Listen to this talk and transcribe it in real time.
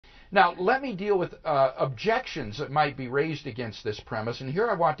Now, let me deal with objections that might be raised against this premise. And here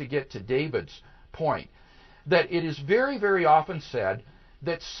I want to get to David's point, that it is very, very often said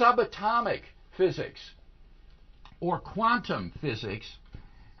that subatomic physics or quantum physics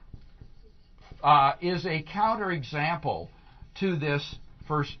is a counterexample to this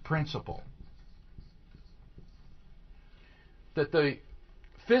first principle. That the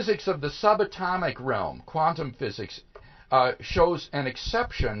physics of the subatomic realm, quantum physics, shows an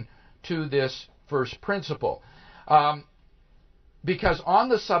exception to this first principle. Because on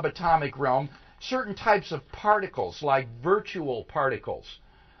the subatomic realm, certain types of particles, like virtual particles,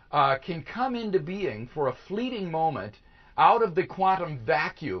 can come into being for a fleeting moment out of the quantum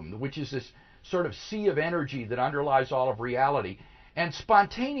vacuum, which is this sort of sea of energy that underlies all of reality. And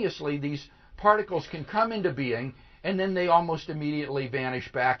spontaneously, these particles can come into being, and then they almost immediately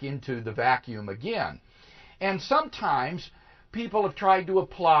vanish back into the vacuum again. And sometimes people have tried to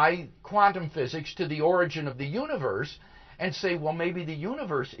apply quantum physics to the origin of the universe and say, well, maybe the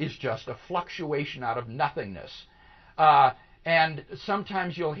universe is just a fluctuation out of nothingness. And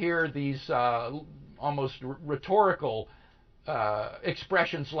sometimes you'll hear these almost rhetorical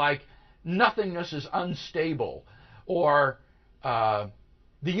expressions like, nothingness is unstable, or the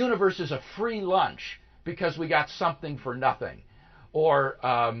universe is a free lunch because we got something for nothing, or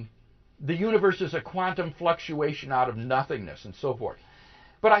the universe is a quantum fluctuation out of nothingness, and so forth.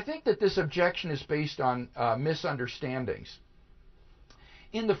 But I think that this objection is based on misunderstandings.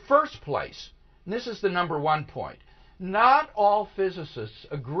 In the first place, and this is the number one point, not all physicists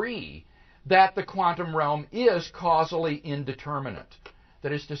agree that the quantum realm is causally indeterminate.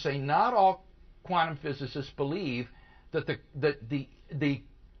 That is to say, not all quantum physicists believe that the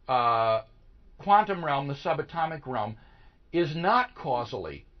quantum realm, the subatomic realm, is not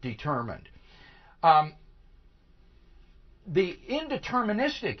causally determined. The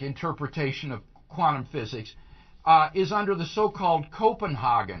indeterministic interpretation of quantum physics is under the so-called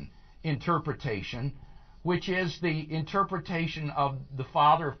Copenhagen interpretation, which is the interpretation of the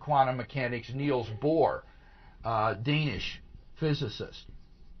father of quantum mechanics, Niels Bohr, Danish physicist.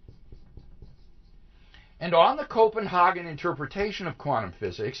 And on the Copenhagen interpretation of quantum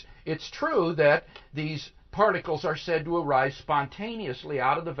physics, it's true that these particles are said to arise spontaneously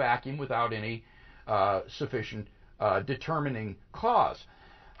out of the vacuum without any sufficient determining cause.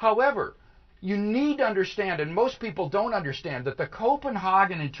 However, you need to understand, and most people don't understand, that the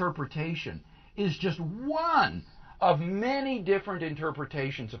Copenhagen interpretation is just one of many different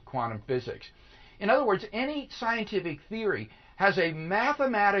interpretations of quantum physics. In other words, any scientific theory has a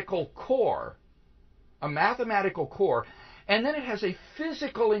mathematical core, and then it has a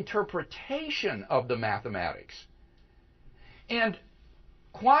physical interpretation of the mathematics. And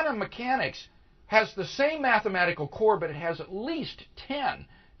quantum mechanics has the same mathematical core, but it has at least 10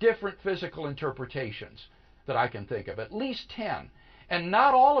 different physical interpretations that I can think of, at least 10. And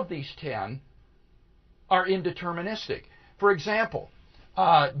not all of these 10 are indeterministic. For example,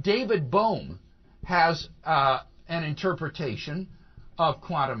 David Bohm has an interpretation of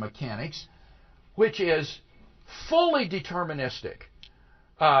quantum mechanics which is fully deterministic.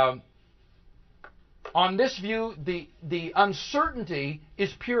 On this view, the uncertainty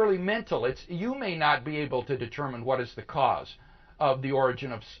is purely mental. You may not be able to determine what is the cause of the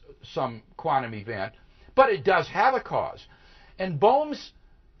origin of some quantum event, but it does have a cause. And Bohm's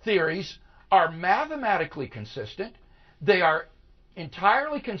theories are mathematically consistent. They are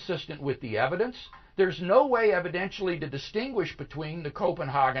entirely consistent with the evidence. There's no way evidentially to distinguish between the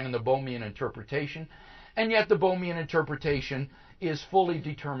Copenhagen and the Bohmian interpretation, and yet the Bohmian interpretation is fully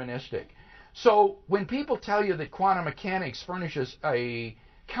deterministic. So when people tell you that quantum mechanics furnishes a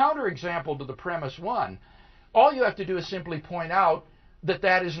counterexample to the premise one, all you have to do is simply point out that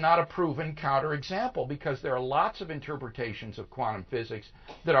that is not a proven counterexample, because there are lots of interpretations of quantum physics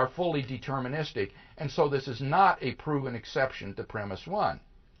that are fully deterministic, and so this is not a proven exception to premise one.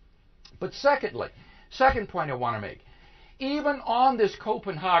 But secondly, second point I want to make, even on this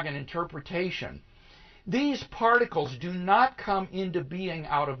Copenhagen interpretation, these particles do not come into being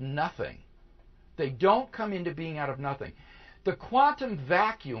out of nothing. They don't come into being out of nothing. The quantum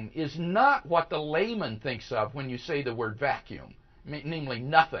vacuum is not what the layman thinks of when you say the word vacuum, namely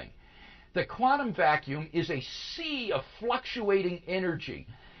nothing. The quantum vacuum is a sea of fluctuating energy.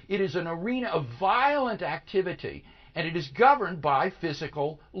 It is an arena of violent activity, and it is governed by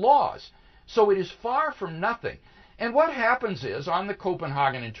physical laws. So it is far from nothing. And what happens is, on the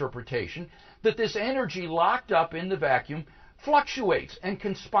Copenhagen interpretation, that this energy locked up in the vacuum fluctuates and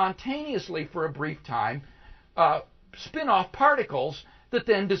can spontaneously, for a brief time, spin off particles that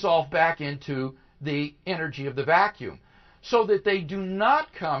then dissolve back into the energy of the vacuum. so that they do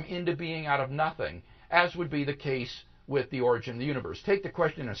not come into being out of nothing, as would be the case with the origin of the universe. Take the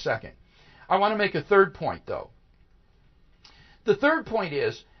question in a second. I want to make a third point, though. The third point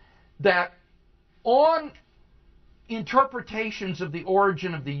is that on interpretations of the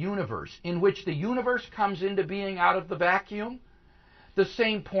origin of the universe, in which the universe comes into being out of the vacuum, the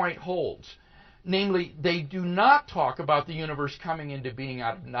same point holds. Namely, they do not talk about the universe coming into being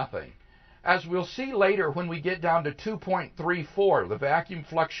out of nothing. As we'll see later when we get down to 2.34, the vacuum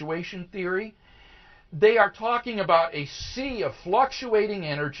fluctuation theory, they are talking about a sea of fluctuating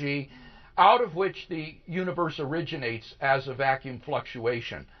energy out of which the universe originates as a vacuum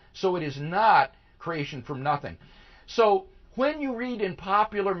fluctuation. So it is not creation from nothing. So when you read in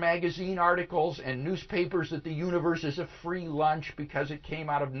popular magazine articles and newspapers that the universe is a free lunch because it came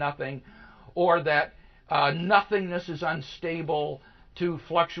out of nothing, or that nothingness is unstable to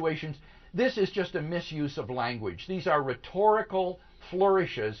fluctuations, this is just a misuse of language. These are rhetorical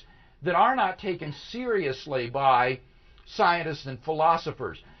flourishes that are not taken seriously by scientists and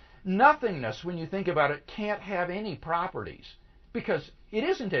philosophers. Nothingness, when you think about it, can't have any properties because it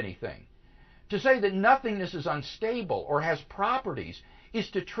isn't anything. To say that nothingness is unstable or has properties is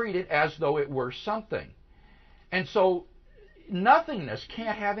to treat it as though it were something. And so nothingness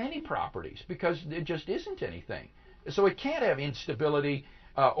can't have any properties because it just isn't anything. So it can't have instability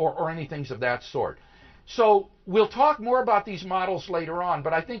or anything of that sort. So we'll talk more about these models later on,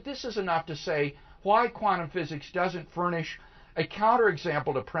 but I think this is enough to say why quantum physics doesn't furnish a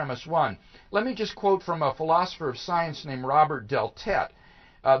counterexample to premise one. Let me just quote from a philosopher of science named Robert Deltet.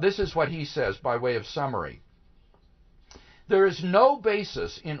 This is what he says by way of summary. There is no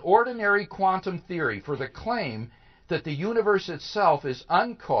basis in ordinary quantum theory for the claim that the universe itself is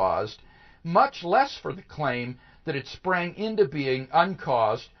uncaused, much less for the claim that it sprang into being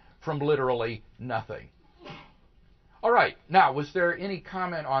uncaused from literally nothing. All right. Now, was there any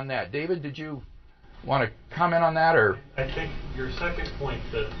comment on that? David, did you want to comment on that? Or I think your second point,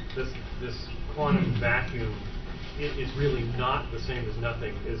 that this quantum vacuum is really not the same as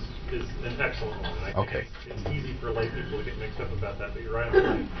nothing, is an excellent one. And I think it's easy for lay people to get mixed up about that, but you're right on the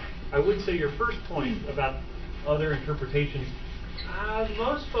point. I would say your first point about other interpretations,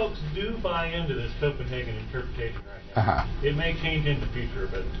 most folks do buy into this Copenhagen interpretation right now. It may change in the future,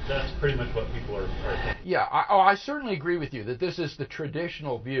 but that's pretty much what people are thinking. Yeah, I certainly agree with you that this is the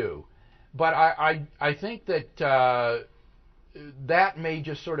traditional view, but I think that that may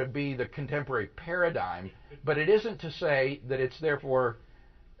just sort of be the contemporary paradigm, but it isn't to say that it's therefore,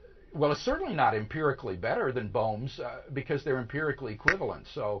 well, it's certainly not empirically better than Bohm's because they're empirically equivalent,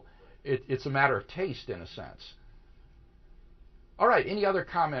 so it's a matter of taste in a sense. All right, any other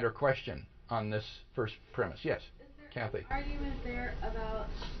comment or question on this first premise? Yes, Kathy. Is there an argument there about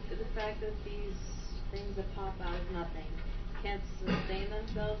the fact that these things that pop out of nothing can't sustain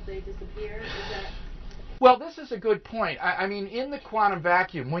themselves, they disappear? Is that... Well, this is a good point. I mean, in the quantum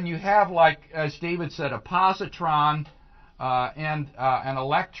vacuum, when you have, like, as David said, a positron and an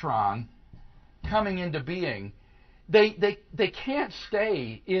electron coming into being, they can't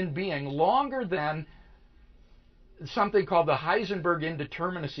stay in being longer than something called the Heisenberg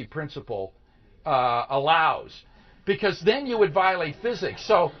indeterminacy principle allows, because then you would violate physics.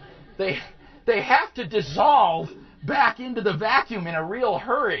 So they have to dissolve back into the vacuum in a real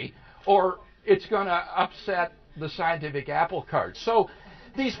hurry, or it's going to upset the scientific apple cart. So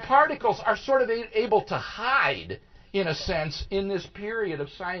these particles are sort of able to hide, in a sense, in this period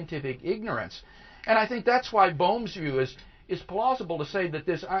of scientific ignorance. And I think that's why Bohm's view is plausible to say that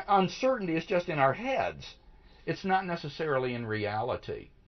this uncertainty is just in our heads. It's not necessarily in reality.